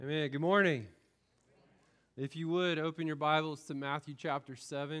Amen. Good morning. If you would, open your Bibles to Matthew chapter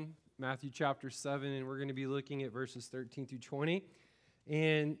 7. Matthew chapter 7, and we're going to be looking at verses 13 through 20.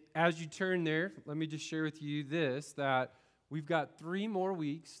 And as you turn there, let me just share with you this, that we've got 3 more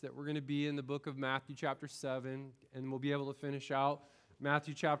weeks that we're going to be in the book of Matthew chapter 7, and we'll be able to finish out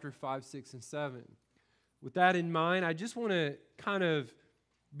Matthew chapter 5, 6, and 7. With that in mind, I just want to kind of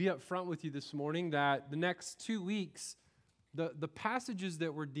be up front with you this morning that the next 2 weeks, the passages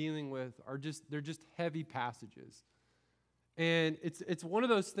that we're dealing with they're just heavy passages. And it's one of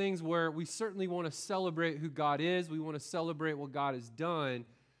those things where we certainly want to celebrate who God is. We want to celebrate what God has done.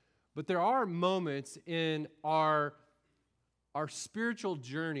 But there are moments in our spiritual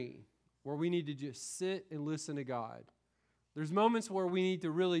journey where we need to just sit and listen to God. There's moments where we need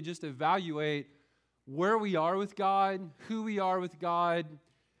to really just evaluate where we are with God, who we are with God,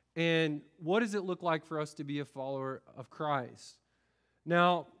 and what does it look like for us to be a follower of Christ?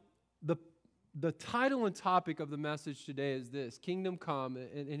 Now, the title and topic of the message today is this: Kingdom Come,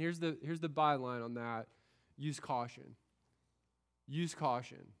 and here's the byline on that: use caution. Use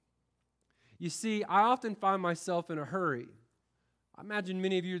caution. You see, I often find myself in a hurry. I imagine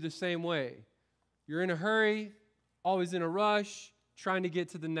many of you are the same way. You're in a hurry, always in a rush, trying to get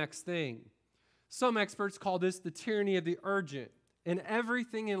to the next thing. Some experts call this the tyranny of the urgent. And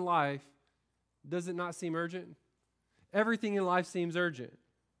everything in life, does it not seem urgent? Everything in life seems urgent.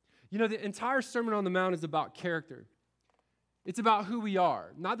 You know, the entire Sermon on the Mount is about character. It's about who we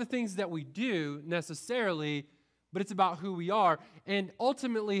are. Not the things that we do necessarily, but it's about who we are. And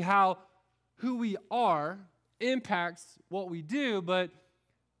ultimately how who we are impacts what we do, but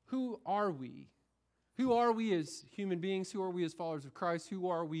who are we? Who are we as human beings? Who are we as followers of Christ? Who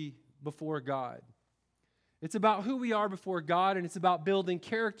are we before God? It's about who we are before God, and it's about building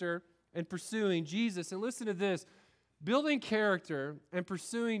character and pursuing Jesus. And listen to this: building character and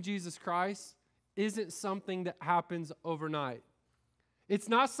pursuing Jesus Christ isn't something that happens overnight. It's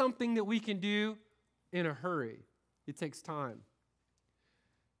not something that we can do in a hurry. It takes time.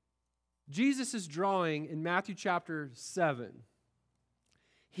 Jesus is drawing in Matthew chapter 7.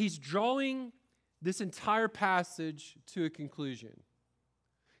 He's drawing this entire passage to a conclusion.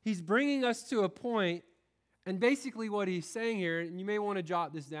 He's bringing us to a point. And basically what he's saying here, and you may want to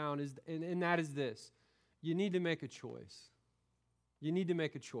jot this down, and that is this: you need to make a choice. You need to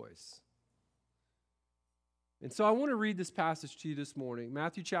make a choice. And so I want to read this passage to you this morning,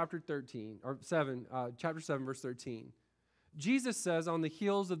 Matthew chapter 7, verse 13. Jesus says, on the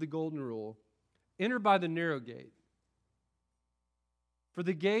heels of the golden rule, enter by the narrow gate. For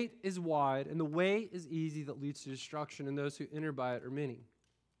the gate is wide, and the way is easy that leads to destruction, and those who enter by it are many.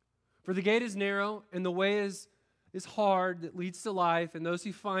 For the gate is narrow, and the way is hard that leads to life, and those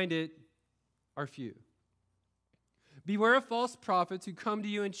who find it are few. Beware of false prophets who come to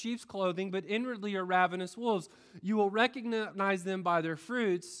you in sheep's clothing, but inwardly are ravenous wolves. You will recognize them by their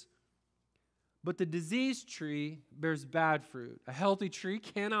fruits, but the diseased tree bears bad fruit. A healthy tree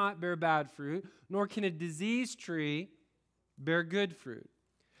cannot bear bad fruit, nor can a diseased tree bear good fruit.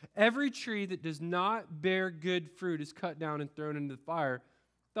 Every tree that does not bear good fruit is cut down and thrown into the fire.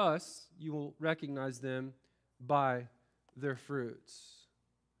 Thus, you will recognize them by their fruits.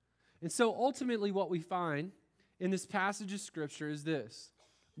 And so ultimately what we find in this passage of Scripture is this: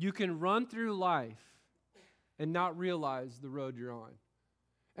 you can run through life and not realize the road you're on.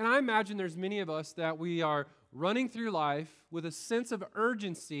 And I imagine there's many of us that we are running through life with a sense of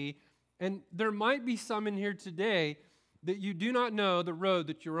urgency, and there might be some in here today that you do not know the road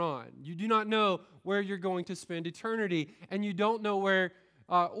that you're on. You do not know where you're going to spend eternity, and you don't know where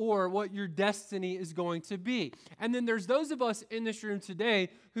or what your destiny is going to be. And then there's those of us in this room today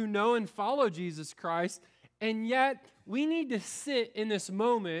who know and follow Jesus Christ, and yet we need to sit in this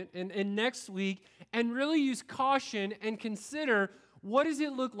moment and next week and really use caution and consider, what does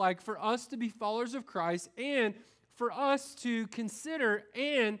it look like for us to be followers of Christ and for us to consider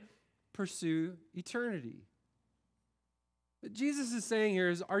and pursue eternity. What Jesus is saying here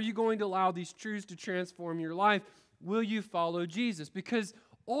is, are you going to allow these truths to transform your life? Will you follow Jesus? Because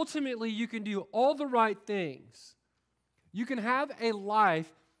ultimately you can do all the right things. You can have a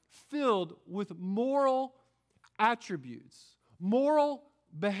life filled with moral attributes, moral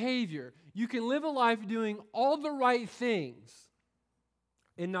behavior. You can live a life doing all the right things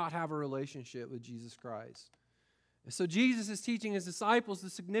and not have a relationship with Jesus Christ. And so Jesus is teaching his disciples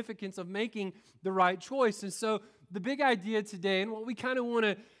the significance of making the right choice. And so the big idea today, and what we kind of want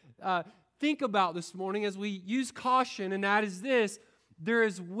to think about this morning as we use caution, and that is this: there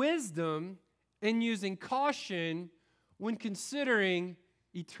is wisdom in using caution when considering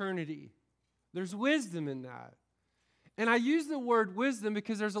eternity. There's wisdom in that. And I use the word wisdom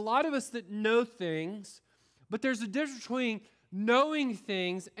because there's a lot of us that know things, but there's a difference between knowing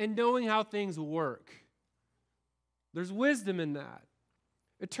things and knowing how things work. There's wisdom in that.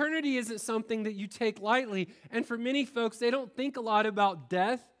 Eternity isn't something that you take lightly. And for many folks, they don't think a lot about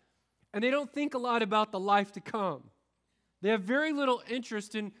death, and they don't think a lot about the life to come. They have very little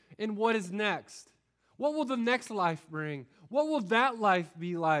interest in what is next. What will the next life bring? What will that life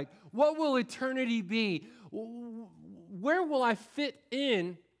be like? What will eternity be? Where will I fit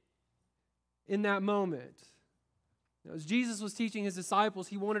in that moment? Now, as Jesus was teaching his disciples,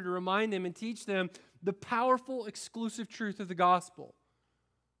 he wanted to remind them and teach them the powerful, exclusive truth of the gospel.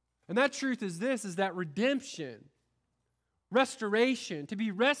 And that truth is this, is that redemption, restoration, to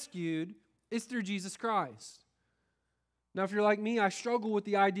be rescued is through Jesus Christ. Now, if you're like me, I struggle with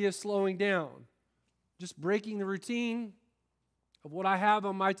the idea of slowing down, just breaking the routine of what I have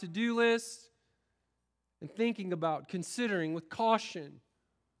on my to-do list and thinking about, considering with caution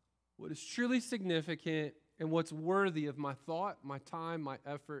what is truly significant and what's worthy of my thought, my time, my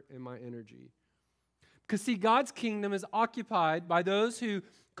effort, and my energy. Because, see, God's kingdom is occupied by those who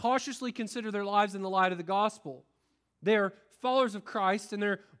cautiously consider their lives in the light of the gospel. They're followers of Christ, and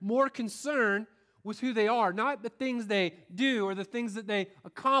they're more concerned with who they are, not the things they do or the things that they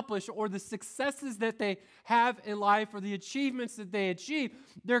accomplish or the successes that they have in life or the achievements that they achieve.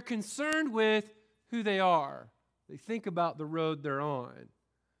 They're concerned with who they are. They think about the road they're on.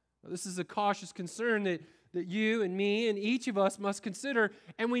 Now, this is a cautious concern that you and me and each of us must consider,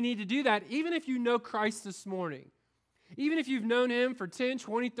 and we need to do that even if you know Christ this morning. Even if you've known him for 10,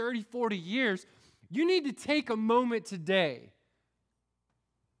 20, 30, 40 years, you need to take a moment today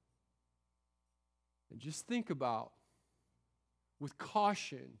and just think about, with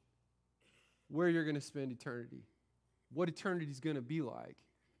caution, where you're going to spend eternity, what eternity is going to be like,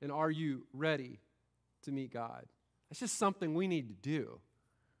 and are you ready to meet God? That's just something we need to do.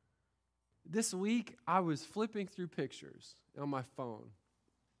 This week, I was flipping through pictures on my phone.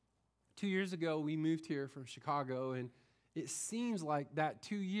 2 years ago, we moved here from Chicago, and it seems like that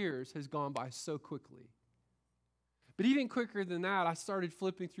 2 years has gone by so quickly. But even quicker than that, I started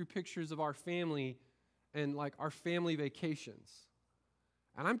flipping through pictures of our family and like our family vacations.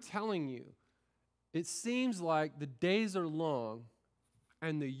 And I'm telling you, it seems like the days are long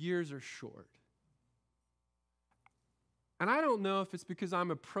and the years are short. And I don't know if it's because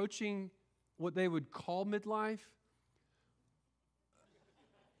I'm approaching what they would call midlife.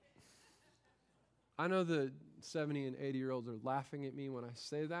 I know the 70 and 80-year-olds are laughing at me when I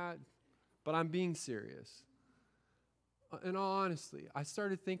say that, but I'm being serious. In all honesty, I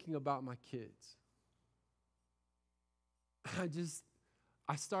started thinking about my kids.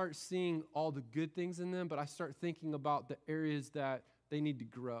 I start seeing all the good things in them, but I start thinking about the areas that they need to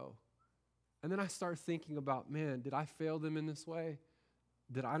grow. And then I start thinking about, man, did I fail them in this way?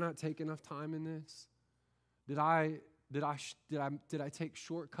 Did I not take enough time in this? Did I take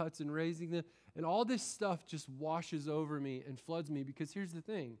shortcuts in raising them? And all this stuff just washes over me and floods me because here's the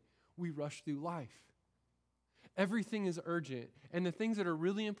thing. We rush through life. Everything is urgent. And the things that are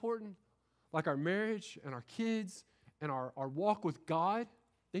really important, like our marriage and our kids and our walk with God,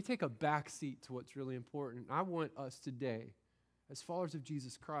 they take a back seat to what's really important. I want us today, as followers of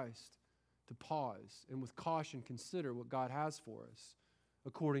Jesus Christ, to pause and with caution consider what God has for us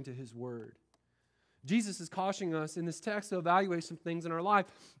according to his word. Jesus is cautioning us in this text to evaluate some things in our life,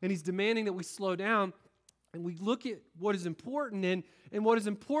 and he's demanding that we slow down and we look at what is important, and what is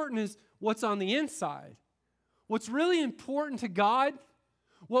important is what's on the inside. What's really important to God,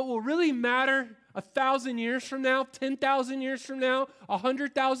 what will really matter 1,000 years from now, 10,000 years from now,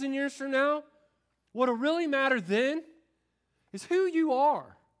 100,000 years from now, what will really matter then is who you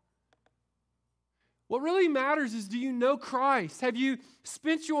are. What really matters is, do you know Christ? Have you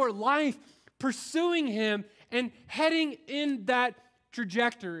spent your life pursuing him and heading in that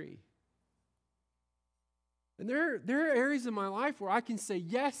trajectory? And there are areas in my life where I can say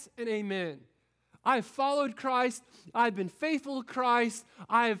yes and amen. I've followed Christ. I've been faithful to Christ.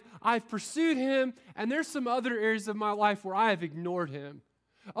 I've pursued him. And there's some other areas of my life where I have ignored him.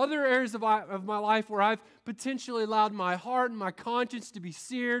 Other areas of my life where I've potentially allowed my heart and my conscience to be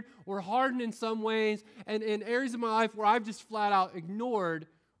seared or hardened in some ways, and in areas of my life where I've just flat out ignored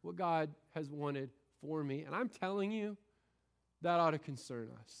what God has wanted for me. And I'm telling you, that ought to concern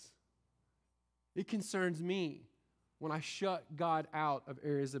us. It concerns me when I shut God out of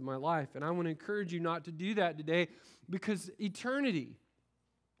areas of my life. And I want to encourage you not to do that today, because eternity,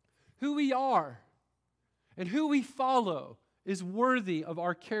 who we are and who we follow, is worthy of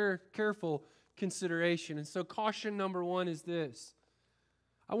our careful consideration. And so caution number one is this.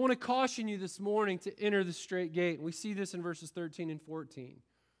 I want to caution you this morning to enter the straight gate. And we see this in verses 13 and 14.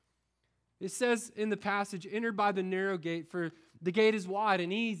 It says in the passage, enter by the narrow gate, for the gate is wide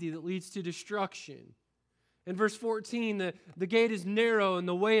and easy that leads to destruction. In verse 14, the gate is narrow and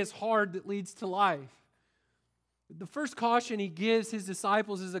the way is hard that leads to life. The first caution he gives his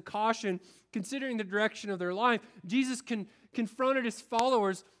disciples is a caution considering the direction of their life. Jesus confronted his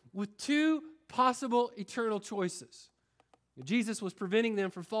followers with two possible eternal choices. Jesus was preventing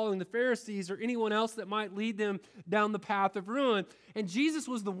them from following the Pharisees or anyone else that might lead them down the path of ruin. And Jesus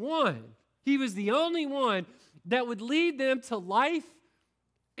was the one. He was the only one that would lead them to life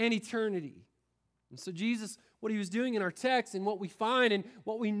and eternity. And so Jesus, what he was doing in our text and what we find and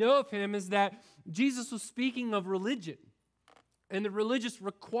what we know of him is that Jesus was speaking of religion and the religious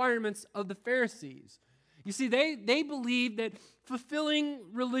requirements of the Pharisees. You see, they believed that fulfilling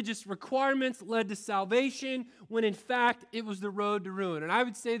religious requirements led to salvation when in fact it was the road to ruin. And I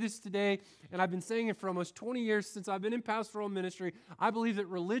would say this today, and I've been saying it for almost 20 years since I've been in pastoral ministry, I believe that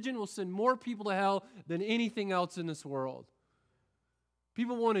religion will send more people to hell than anything else in this world.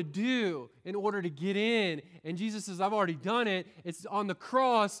 People want to do in order to get in, and Jesus says, I've already done it. It's on the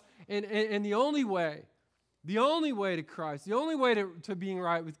cross, and the only way to Christ, the only way to being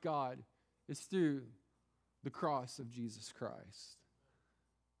right with God is through the cross of Jesus Christ.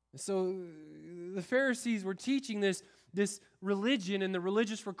 And so the Pharisees were teaching this religion and the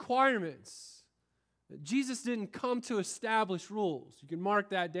religious requirements. Jesus didn't come to establish rules. You can mark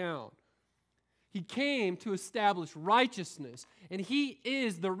that down. He came to establish righteousness, and he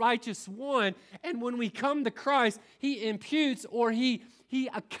is the righteous one. And when we come to Christ, he imputes or he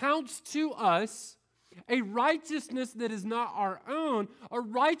accounts to us a righteousness that is not our own, a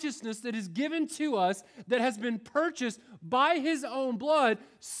righteousness that is given to us, that has been purchased by his own blood,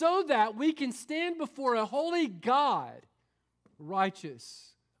 so that we can stand before a holy God,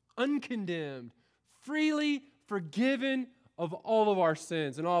 righteous, uncondemned, freely forgiven of all of our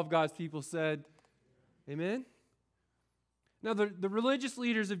sins. And all of God's people said, amen? Now, the religious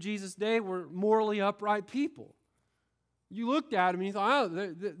leaders of Jesus' day were morally upright people. You looked at them and you thought,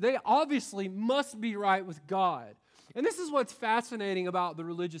 oh, they obviously must be right with God. And this is what's fascinating about the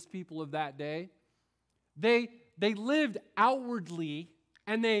religious people of that day. They lived outwardly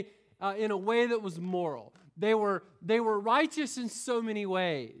and they in a way that was moral. They were righteous in so many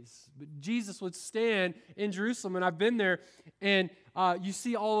ways. But Jesus would stand in Jerusalem, and I've been there, and you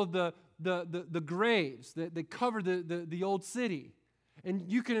see all of the graves that cover the old city. And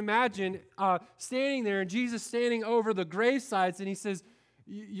you can imagine standing there and Jesus standing over the gravesites, and he says,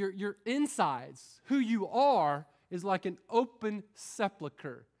 your insides, who you are, is like an open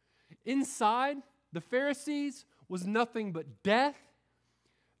sepulcher. Inside, the Pharisees was nothing but death,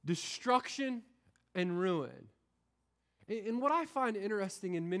 destruction, and ruin. And what I find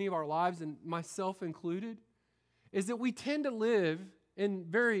interesting in many of our lives, and myself included, is that we tend to live in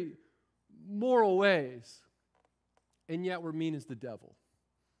very moral ways, and yet we're mean as the devil.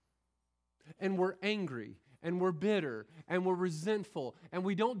 And we're angry, and we're bitter, and we're resentful, and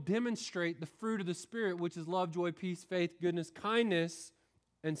we don't demonstrate the fruit of the Spirit, which is love, joy, peace, faith, goodness, kindness,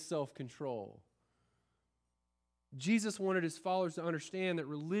 and self-control. Jesus wanted his followers to understand that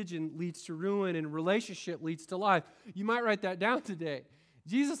religion leads to ruin and relationship leads to life. You might write that down today.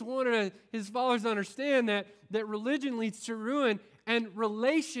 Jesus wanted his followers to understand that religion leads to ruin and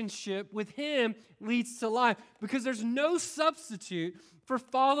relationship with him leads to life, because there's no substitute for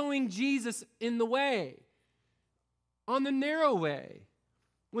following Jesus in the way, on the narrow way.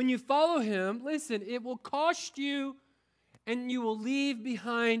 When you follow him, listen, it will cost you and you will leave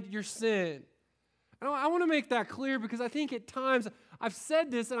behind your sin. I want to make that clear, because I think at times I've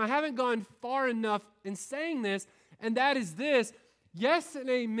said this and I haven't gone far enough in saying this, and that is this. Yes and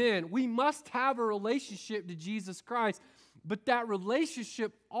amen. We must have a relationship to Jesus Christ, but that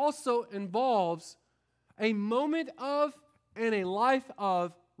relationship also involves a moment of and a life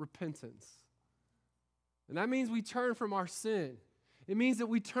of repentance. And that means we turn from our sin. It means that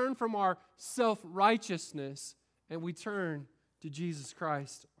we turn from our self-righteousness and we turn to Jesus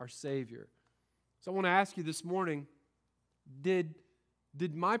Christ, our Savior. So I want to ask you this morning, did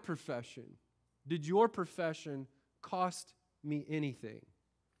my profession, did your profession cost me anything?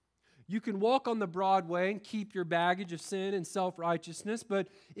 You can walk on the broad way and keep your baggage of sin and self-righteousness, but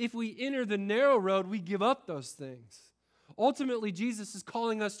if we enter the narrow road, we give up those things. Ultimately, Jesus is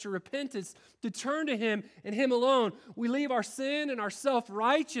calling us to repentance, to turn to him and him alone. We leave our sin and our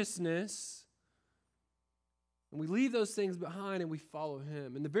self-righteousness, and we leave those things behind and we follow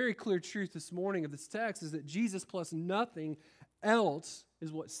him. And the very clear truth this morning of this text is that Jesus plus nothing else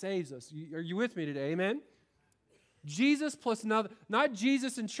is what saves us. Are you with me today? Amen? Jesus plus another, not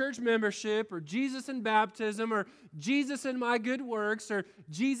Jesus in church membership or Jesus in baptism or Jesus in my good works or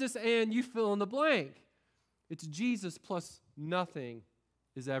Jesus and you fill in the blank. It's Jesus plus nothing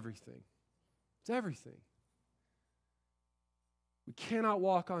is everything. It's everything. We cannot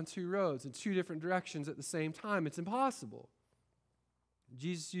walk on two roads in two different directions at the same time. It's impossible.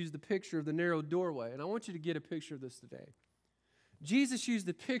 Jesus used the picture of the narrow doorway, and I want you to get a picture of this today. Jesus used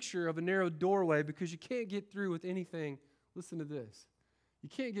the picture of a narrow doorway because you can't get through with anything. Listen to this. You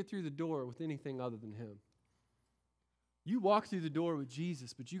can't get through the door with anything other than Him. You walk through the door with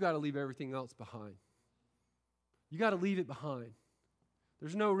Jesus, but you got to leave everything else behind. You got to leave it behind.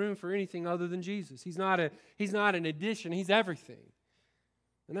 There's no room for anything other than Jesus. He's not an addition. He's everything.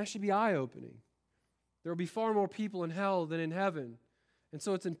 And that should be eye-opening. There will be far more people in hell than in heaven. And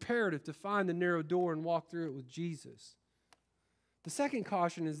so it's imperative to find the narrow door and walk through it with Jesus. The second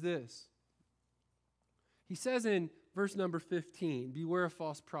caution is this. He says in verse number 15, beware of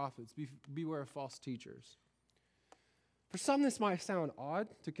false prophets, beware of false teachers. For some, this might sound odd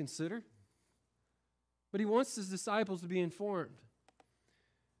to consider, but he wants his disciples to be informed.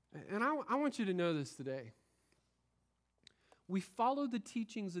 And I want you to know this today. We follow the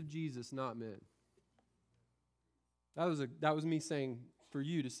teachings of Jesus, not men. That was me saying for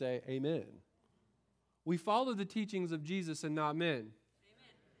you to say amen. We follow the teachings of Jesus and not men. Amen.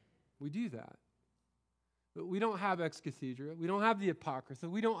 We do that. But we don't have ex cathedra. We don't have the apocrypha.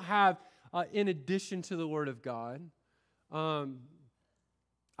 We don't have, in addition to the Word of God.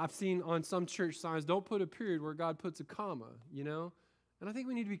 I've seen on some church signs, don't put a period where God puts a comma, you know? And I think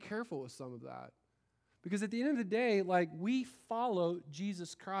we need to be careful with some of that. Because at the end of the day, we follow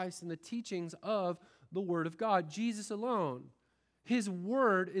Jesus Christ and the teachings of the Word of God, Jesus alone. His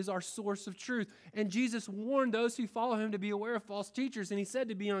word is our source of truth. And Jesus warned those who follow him to be aware of false teachers. And he said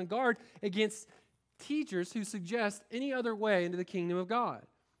to be on guard against teachers who suggest any other way into the kingdom of God.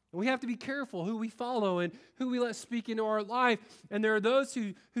 And we have to be careful who we follow and who we let speak into our life. And there are those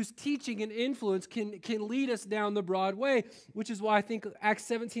whose teaching and influence can lead us down the broad way, which is why I think Acts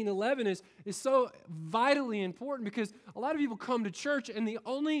 17:11 is so vitally important, because a lot of people come to church and the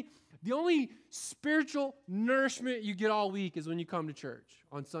only spiritual nourishment you get all week is when you come to church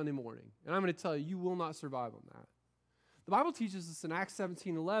on Sunday morning. And I'm going to tell you, you will not survive on that. The Bible teaches us in Acts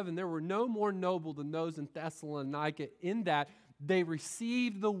 17:11, there were no more noble than those in Thessalonica, in that they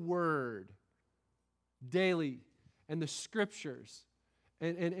received the word daily and the scriptures.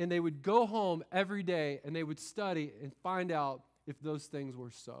 And they would go home every day and they would study and find out if those things were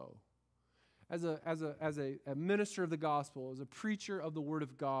so. As a minister of the gospel, as a preacher of the word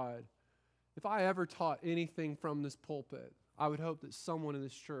of God, if I ever taught anything from this pulpit, I would hope that someone in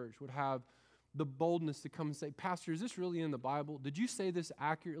this church would have the boldness to come and say, Pastor, is this really in the Bible? Did you say this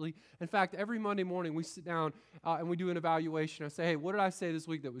accurately? In fact, every Monday morning we sit down and we do an evaluation. I say, hey, what did I say this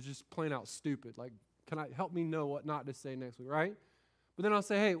week that was just plain out stupid? Can I help me know what not to say next week, right? But then I'll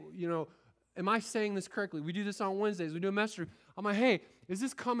say, hey, am I saying this correctly? We do this on Wednesdays. We do a message. I'm like, hey, is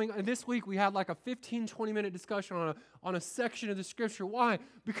this coming? And this week we had a 15, 20-minute discussion on a section of the Scripture. Why?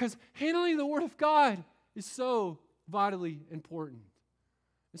 Because handling the Word of God is so vitally important.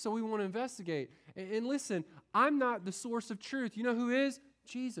 And so we want to investigate. And listen, I'm not the source of truth. You know who is?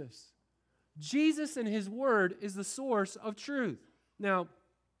 Jesus. Jesus and His Word is the source of truth. Now,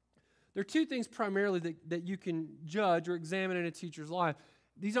 there are two things primarily that you can judge or examine in a teacher's life.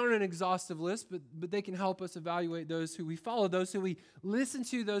 These aren't an exhaustive list, but they can help us evaluate those who we follow, those who we listen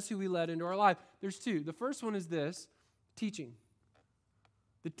to, those who we let into our life. There's two. The first one is this, teaching.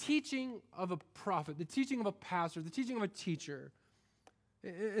 The teaching of a prophet, the teaching of a pastor, the teaching of a teacher.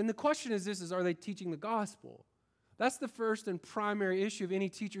 And the question is this, are they teaching the gospel? That's the first and primary issue of any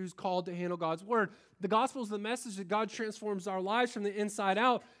teacher who's called to handle God's word. The gospel is the message that God transforms our lives from the inside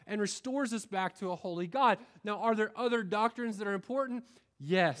out and restores us back to a holy God. Now, are there other doctrines that are important?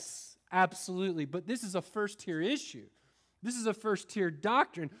 Yes, absolutely. But this is a first-tier issue. This is a first-tier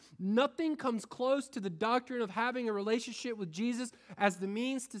doctrine. Nothing comes close to the doctrine of having a relationship with Jesus as the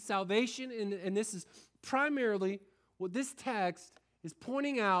means to salvation. And this is primarily what this text is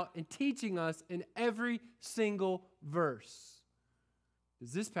pointing out and teaching us in every single verse.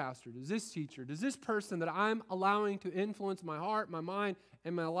 Does this pastor, does this teacher, does this person that I'm allowing to influence my heart, my mind,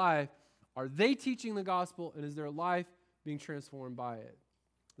 and my life, are they teaching the gospel, and is their life being transformed by it?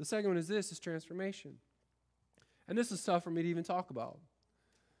 The second one is transformation. And this is tough for me to even talk about.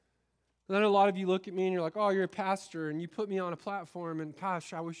 I know a lot of you look at me and you're like, oh, you're a pastor, and you put me on a platform, and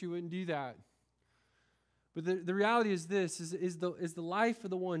gosh, I wish you wouldn't do that. But the reality is this, is the life of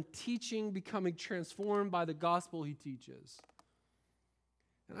the one teaching becoming transformed by the gospel he teaches.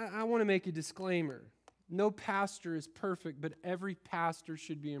 And I want to make a disclaimer. no pastor is perfect, but every pastor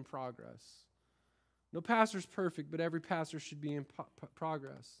should be in progress. No pastor is perfect, but every pastor should be in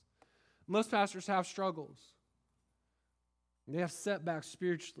progress. Most pastors have struggles. They have setbacks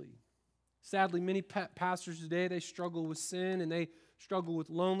spiritually. Sadly, many pastors today, they struggle with sin and they struggle with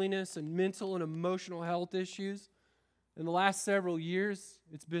loneliness and mental and emotional health issues. In the last several years,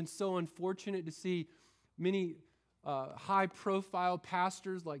 it's been so unfortunate to see many high-profile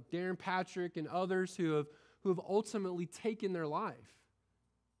pastors like Darren Patrick and others who have ultimately taken their life.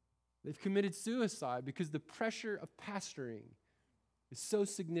 They've committed suicide because the pressure of pastoring is so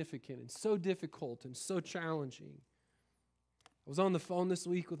significant and so difficult and so challenging. I was on the phone this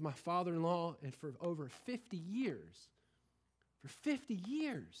week with my father-in-law, and for over 50 years,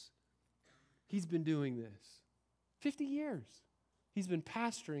 he's been doing this. 50 years. He's been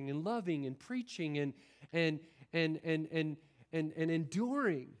pastoring and loving and preaching and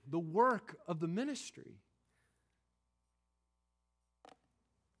enduring the work of the ministry.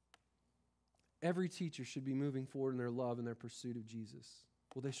 Every teacher should be moving forward in their love and their pursuit of Jesus.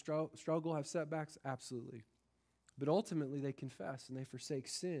 Will they struggle, have setbacks? Absolutely. But ultimately, they confess and they forsake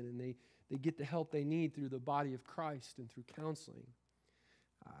sin and they get the help they need through the body of Christ and through counseling.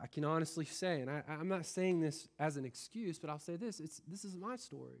 I can honestly say, and I'm not saying this as an excuse, but I'll say this is my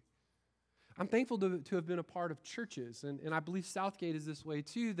story. I'm thankful to have been a part of churches, and I believe Southgate is this way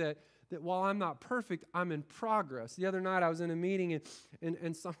too, that while I'm not perfect, I'm in progress. The other night I was in a meeting,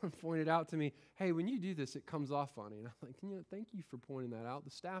 and someone pointed out to me, hey, when you do this, it comes off funny. And I'm like, thank you for pointing that out.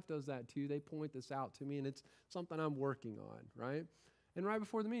 The staff does that too. They point this out to me, and it's something I'm working on, right? And right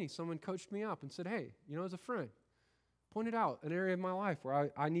before the meeting, someone coached me up and said, hey, as a friend, pointed out an area of my life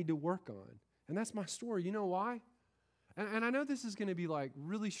where I need to work on. And that's my story. You know why? And I know this is going to be like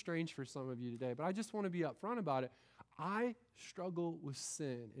really strange for some of you today, but I just want to be upfront about it. I struggle with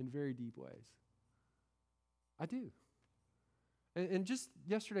sin in very deep ways. I do. And just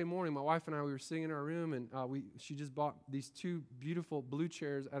yesterday morning, my wife and I, we were sitting in our room, and she just bought these two beautiful blue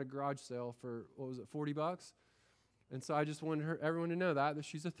chairs at a garage sale for, $40? And so I just wanted everyone to know that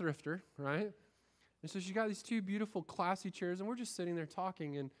she's a thrifter, right? And so she got these two beautiful, classy chairs, and we're just sitting there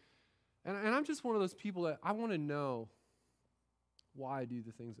talking, and I'm just one of those people that I want to know why I do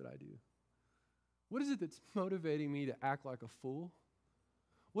the things that I do. What is it that's motivating me to act like a fool?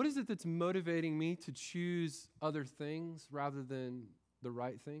 What is it that's motivating me to choose other things rather than the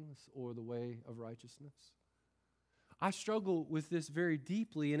right things or the way of righteousness? I struggle with this very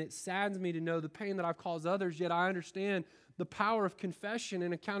deeply, and it saddens me to know the pain that I've caused others, yet I understand the power of confession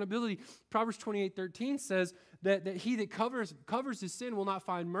and accountability. Proverbs 28:13 says that he that covers his sin will not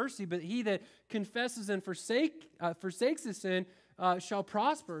find mercy, but he that confesses and forsakes his sin shall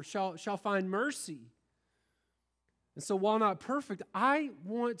prosper, shall find mercy. And so while not perfect, I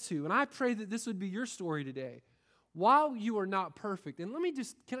want to, and I pray that this would be your story today. While you are not perfect, and let me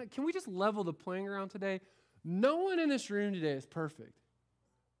just, can we just level the playing ground today? No one in this room today is perfect.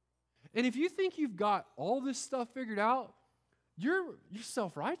 And if you think you've got all this stuff figured out, you're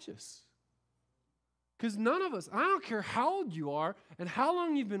self-righteous. Because none of us, I don't care how old you are and how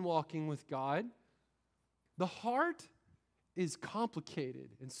long you've been walking with God, the heart is complicated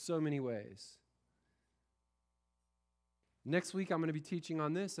in so many ways. Next week, I'm going to be teaching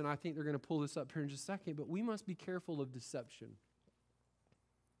on this, and I think they're going to pull this up here in just a second, but we must be careful of deception,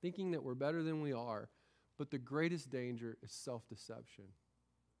 thinking that we're better than we are, but the greatest danger is self-deception.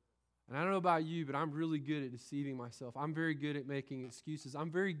 And I don't know about you, but I'm really good at deceiving myself. I'm very good at making excuses.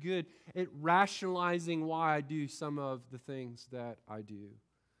 I'm very good at rationalizing why I do some of the things that I do.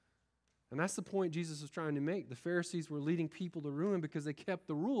 And that's the point Jesus was trying to make. The Pharisees were leading people to ruin because they kept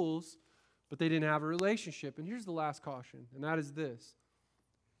the rules, but they didn't have a relationship. And here's the last caution, and that is this.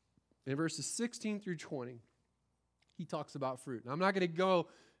 In verses 16 through 20, he talks about fruit. Now, I'm not going to go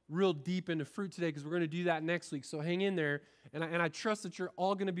real deep into fruit today because we're going to do that next week. So hang in there, and I trust that you're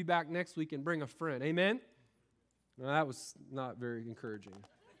all going to be back next week and bring a friend. Amen? No, that was not very encouraging.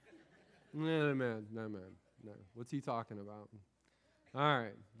 No. What's he talking about? All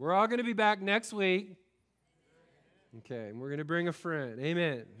right. We're all going to be back next week. Okay, and we're going to bring a friend.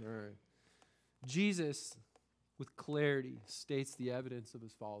 Amen. All right. Jesus, with clarity, states the evidence of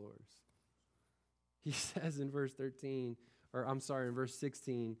his followers. He says in verse 16,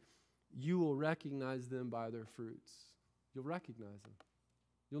 you will recognize them by their fruits. You'll recognize them.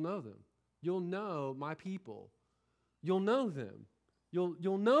 You'll know them. You'll know my people. You'll know them.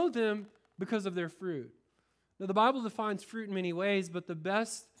 You'll know them because of their fruit. Now, the Bible defines fruit in many ways, but the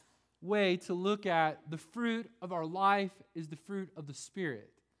best way to look at the fruit of our life is the fruit of the Spirit.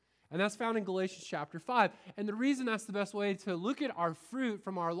 And that's found in Galatians chapter 5. And the reason that's the best way to look at our fruit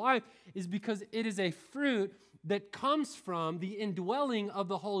from our life is because it is a fruit that comes from the indwelling of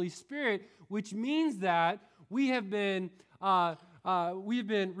the Holy Spirit, which means that we have been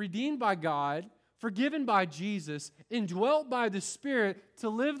redeemed by God, forgiven by Jesus, indwelt by the Spirit to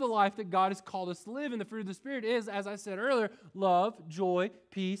live the life that God has called us to live. And the fruit of the Spirit is, as I said earlier, love, joy,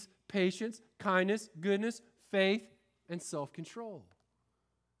 peace, patience, kindness, goodness, faith, and self-control.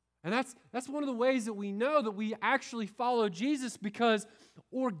 And that's one of the ways that we know that we actually follow Jesus, because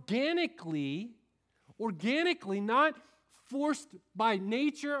organically, not forced by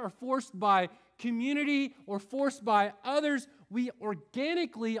nature or forced by community or forced by others, we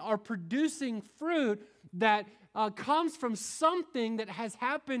organically are producing fruit that comes from something that has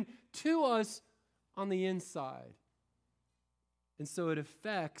happened to us on the inside. And so it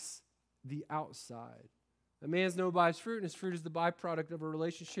affects the outside. A man's known by his fruit, and his fruit is the byproduct of a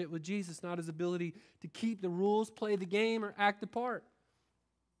relationship with Jesus, not his ability to keep the rules, play the game, or act the part.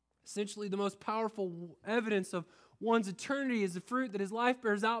 Essentially, the most powerful evidence of one's eternity is the fruit that his life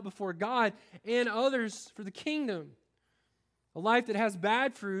bears out before God and others for the kingdom. A life that has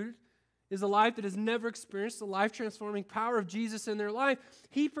bad fruit is a life that has never experienced the life-transforming power of Jesus in their life.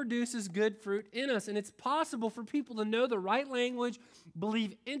 He produces good fruit in us, and it's possible for people to know the right language,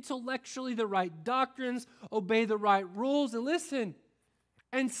 believe intellectually the right doctrines, obey the right rules, and listen,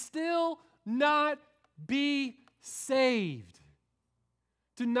 and still not be saved.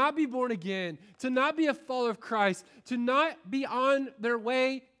 To not be born again, to not be a follower of Christ, to not be on their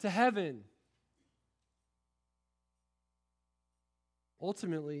way to heaven.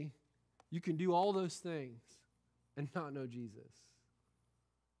 Ultimately, you can do all those things and not know Jesus.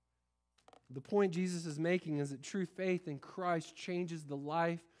 The point Jesus is making is that true faith in Christ changes the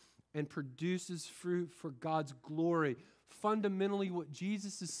life and produces fruit for God's glory. Fundamentally, what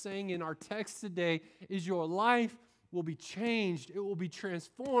Jesus is saying in our text today is your life will be changed. It will be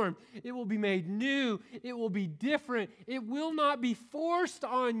transformed. It will be made new. It will be different. It will not be forced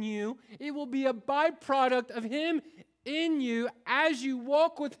on you. It will be a byproduct of Him in you as you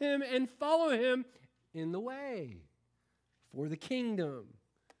walk with Him and follow Him in the way for the kingdom.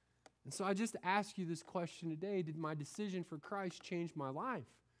 And so I just ask you this question today: did my decision for Christ change my life?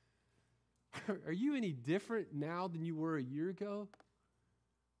 Are you any different now than you were a year ago?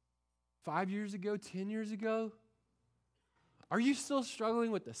 5 years ago? 10 years ago? Are you still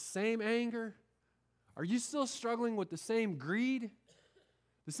struggling with the same anger? Are you still struggling with the same greed?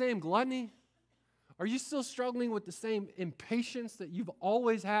 The same gluttony? Are you still struggling with the same impatience that you've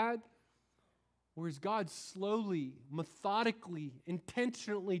always had? Or is God slowly, methodically,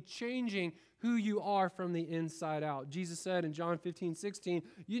 intentionally changing who you are from the inside out? Jesus said in John 15:16,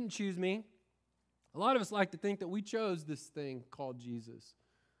 you didn't choose me. A lot of us like to think that we chose this thing called Jesus.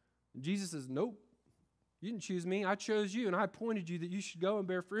 And Jesus says, nope. You didn't choose me. I chose you, and I appointed you that you should go and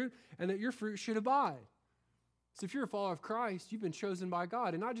bear fruit and that your fruit should abide. So if you're a follower of Christ, you've been chosen by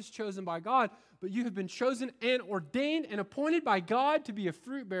God. And not just chosen by God, but you have been chosen and ordained and appointed by God to be a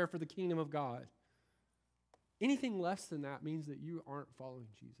fruit bearer for the kingdom of God. Anything less than that means that you aren't following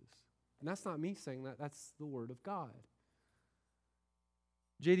Jesus. And that's not me saying that. That's the Word of God.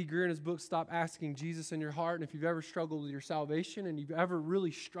 J.D. Greear in his book, Stop Asking Jesus in Your Heart, and if you've ever struggled with your salvation and you've ever really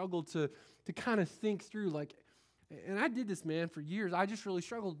struggled to kind of think through, like, and I did this, man, for years. I just really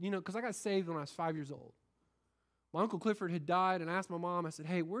struggled, because I got saved when I was 5 years old. My Uncle Clifford had died, and I asked my mom, I said,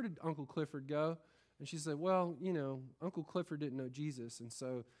 hey, where did Uncle Clifford go? And she said, well, Uncle Clifford didn't know Jesus, and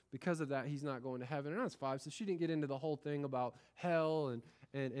so because of that, he's not going to heaven. And I was 5, so she didn't get into the whole thing about hell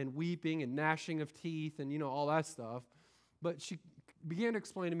and weeping and gnashing of teeth and, all that stuff. But she began to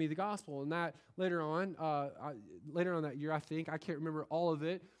explain to me the gospel, and that later on that year, I can't remember all of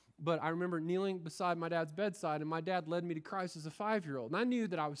it, but I remember kneeling beside my dad's bedside, and my dad led me to Christ as a 5-year-old. And I knew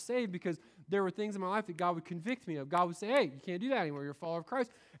that I was saved because there were things in my life that God would convict me of. God would say, hey, you can't do that anymore. You're a follower of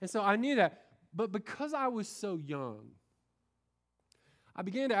Christ. And so I knew that. But because I was so young, I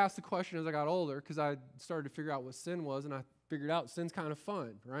began to ask the question as I got older, because I started to figure out what sin was, and I figured out sin's kind of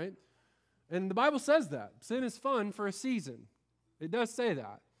fun, right? And the Bible says that. Sin is fun for a season. It does say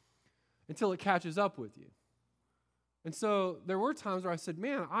that until it catches up with you. And so there were times where I said,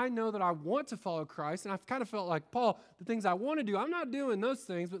 man, I know that I want to follow Christ, and I've kind of felt like, Paul, the things I want to do, I'm not doing those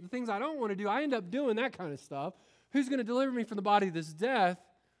things, but the things I don't want to do, I end up doing that kind of stuff. Who's going to deliver me from the body of this death?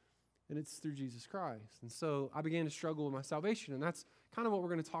 And it's through Jesus Christ. And so I began to struggle with my salvation, and that's kind of what we're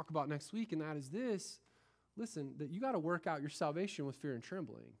going to talk about next week, and that is this. Listen, that you got to work out your salvation with fear and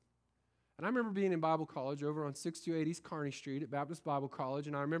trembling. And I remember being in Bible college over on 628 East Kearney Street at Baptist Bible College,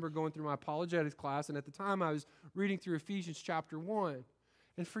 and I remember going through my apologetics class, and at the time I was reading through Ephesians chapter 1.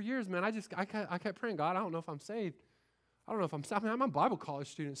 And for years, man, I kept praying, God, I don't know if I'm saved. I don't know if I'm saved. I mean, I'm a Bible college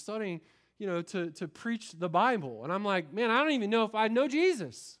student studying, to preach the Bible. And I'm like, man, I don't even know if I know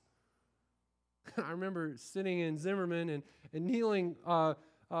Jesus. I remember sitting in Zimmerman and kneeling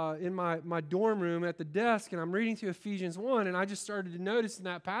in my dorm room at the desk, and I'm reading through Ephesians 1, and I just started to notice in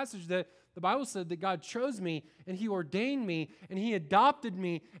that passage that the Bible said that God chose me, and He ordained me, and He adopted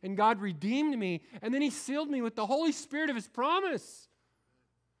me, and God redeemed me, and then He sealed me with the Holy Spirit of His promise.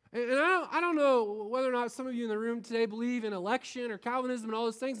 And I don't know whether or not some of you in the room today believe in election or Calvinism and all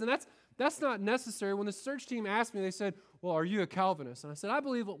those things, and that's not necessary. When the search team asked me, they said, well, are you a Calvinist? And I said, I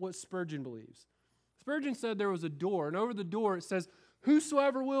believe what Spurgeon believes. Spurgeon said there was a door, and over the door it says,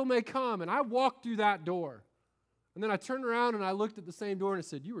 whosoever will may come. And I walked through that door. And then I turned around and I looked at the same door and it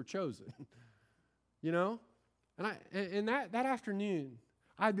said, you were chosen. And that afternoon,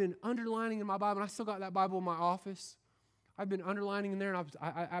 I'd been underlining in my Bible, and I still got that Bible in my office. I've been underlining in there, and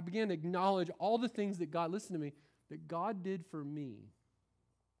I began to acknowledge all the things that God, listen to me, that God did for me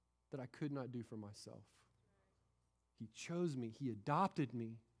that I could not do for myself. He chose me. He adopted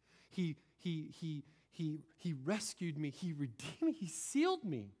me. He rescued me. He redeemed me. He sealed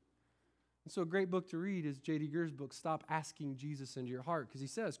me. And so a great book to read is J.D. Greer's book, Stop Asking Jesus Into Your Heart, because he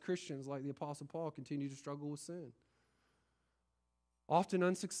says Christians, like the Apostle Paul, continue to struggle with sin, often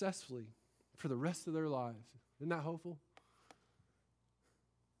unsuccessfully for the rest of their lives. Isn't that hopeful?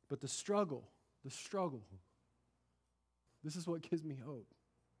 But the struggle, this is what gives me hope.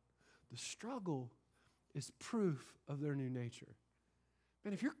 The struggle is proof of their new nature.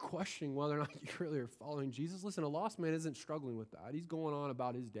 Man, if you're questioning whether or not you really are following Jesus, listen, a lost man isn't struggling with that. He's going on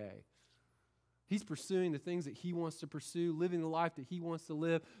about his day. He's pursuing the things that he wants to pursue, living the life that he wants to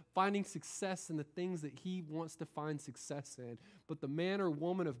live, finding success in the things that he wants to find success in. But the man or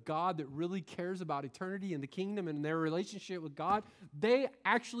woman of God that really cares about eternity and the kingdom and their relationship with God, they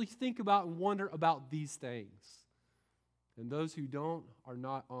actually think about and wonder about these things. And those who don't are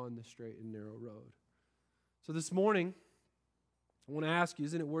not on the straight and narrow road. So this morning, I want to ask you,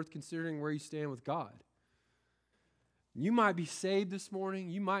 isn't it worth considering where you stand with God? You might be saved this morning.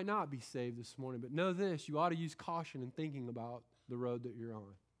 You might not be saved this morning. But know this, you ought to use caution in thinking about the road that you're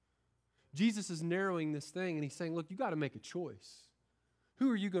on. Jesus is narrowing this thing, and He's saying, look, you got to make a choice.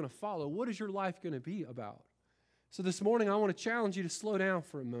 Who are you going to follow? What is your life going to be about? So this morning, I want to challenge you to slow down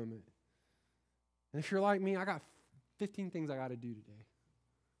for a moment. And if you're like me, I got 15 things I got to do today.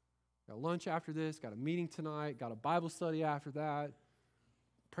 Got lunch after this, got a meeting tonight, got a Bible study after that.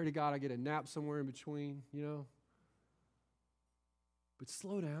 Pray to God I get a nap somewhere in between, But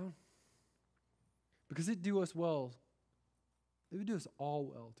slow down. Because it would do us all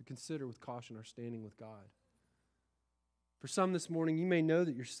well to consider with caution our standing with God. For some this morning, you may know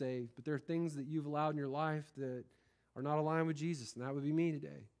that you're saved, but there are things that you've allowed in your life that are not aligned with Jesus, and that would be me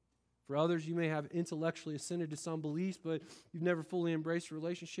today. For others, you may have intellectually ascended to some beliefs, but you've never fully embraced a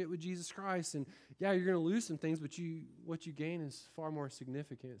relationship with Jesus Christ. And yeah, you're going to lose some things, but what you gain is far more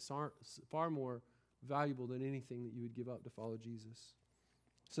significant, far more valuable than anything that you would give up to follow Jesus.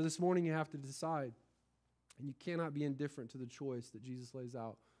 So this morning you have to decide, and you cannot be indifferent to the choice that Jesus lays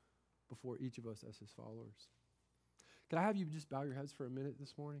out before each of us as His followers. Could I have you just bow your heads for a minute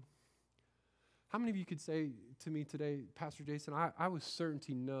this morning? How many of you could say to me today, Pastor Jason, I with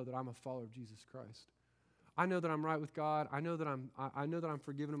certainty know that I'm a follower of Jesus Christ. I know that I'm right with God. I know that I'm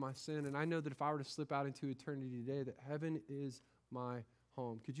forgiven of my sin, and I know that if I were to slip out into eternity today, that heaven is my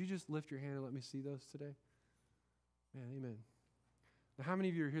home. Could you just lift your hand and let me see those today? Man, amen. Now, how many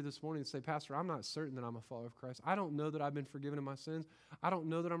of you are here this morning and say, Pastor, I'm not certain that I'm a follower of Christ. I don't know that I've been forgiven of my sins. I don't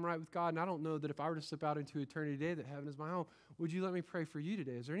know that I'm right with God, and I don't know that if I were to slip out into eternity today, that heaven is my home. Would you let me pray for you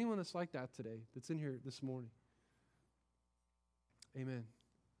today? Is there anyone that's like that today, that's in here this morning? Amen.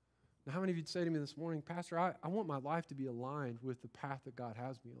 Now, how many of you would say to me this morning, Pastor, I want my life to be aligned with the path that God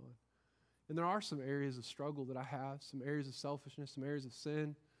has me on? And there are some areas of struggle that I have, some areas of selfishness, some areas of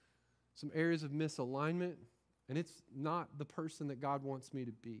sin, some areas of misalignment. And it's not the person that God wants me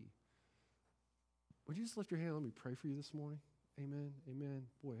to be. Would you just lift your hand and let me pray for you this morning? Amen, amen.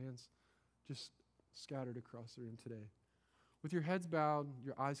 Boy, hands just scattered across the room today. With your heads bowed,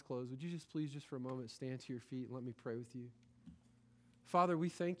 your eyes closed, would you just please, just for a moment, stand to your feet and let me pray with you? Father, we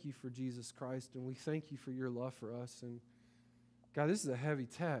thank you for Jesus Christ, and we thank you for your love for us. And God, this is a heavy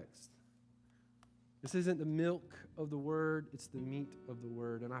text. This isn't the milk of the word, it's the meat of the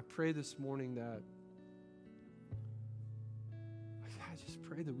word. And I pray this morning that I just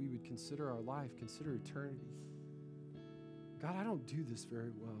pray that we would consider our life, consider eternity. God, I don't do this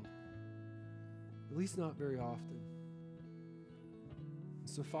very well, at least not very often. And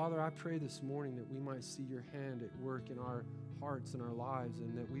so, Father, I pray this morning that we might see your hand at work in our hearts and our lives,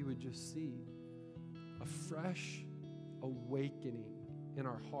 and that we would just see a fresh awakening in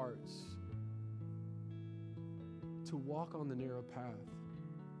our hearts to walk on the narrow path,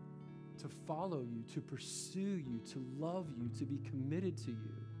 to follow you, to pursue you, to love you, to be committed to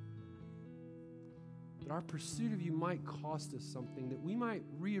you. That our pursuit of you might cost us something, that we might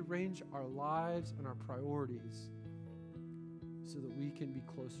rearrange our lives and our priorities so that we can be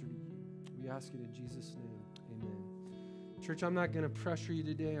closer to you. We ask it in Jesus' name. Amen. Church, I'm not going to pressure you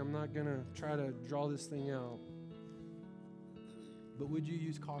today. I'm not going to try to draw this thing out. But would you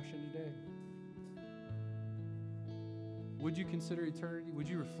use caution today? Would you consider eternity? Would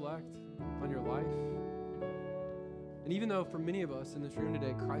you reflect on your life? And even though for many of us in this room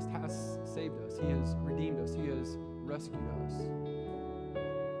today, Christ has saved us, He has redeemed us, He has rescued us,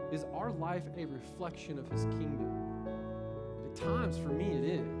 is our life a reflection of His kingdom? At times, for me, it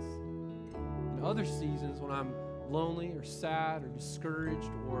is. In other seasons, when I'm lonely or sad or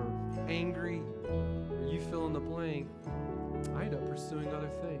discouraged or angry, or you fill in the blank, I end up pursuing other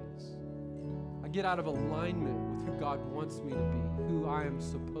things. I get out of alignment with who God wants me to be, who I am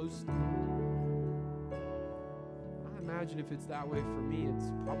supposed to be. I imagine if it's that way for me,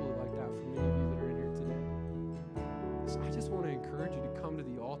 it's probably like that for many of you that are in here today. So I just want to encourage you to come to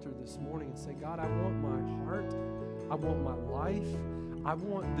the altar this morning and say, God, I want my heart, I want my life, I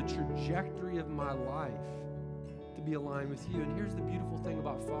want the trajectory of my life to be aligned with you. And here's the beautiful thing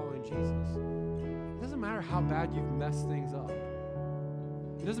about following Jesus. It doesn't matter how bad you've messed things up.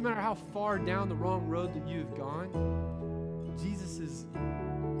 It doesn't matter how far down the wrong road that you've gone.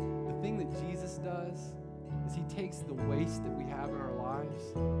 The thing that Jesus does is He takes the waste that we have in our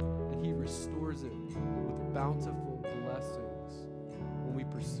lives and He restores it with bountiful blessings when we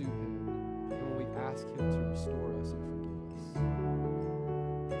pursue Him and when we ask Him to restore us and forgive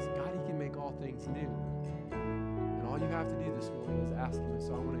us. So God, He can make all things new. And all you have to do this morning is ask Him. And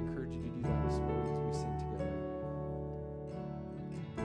so I want to encourage you to do that this morning as we sing together.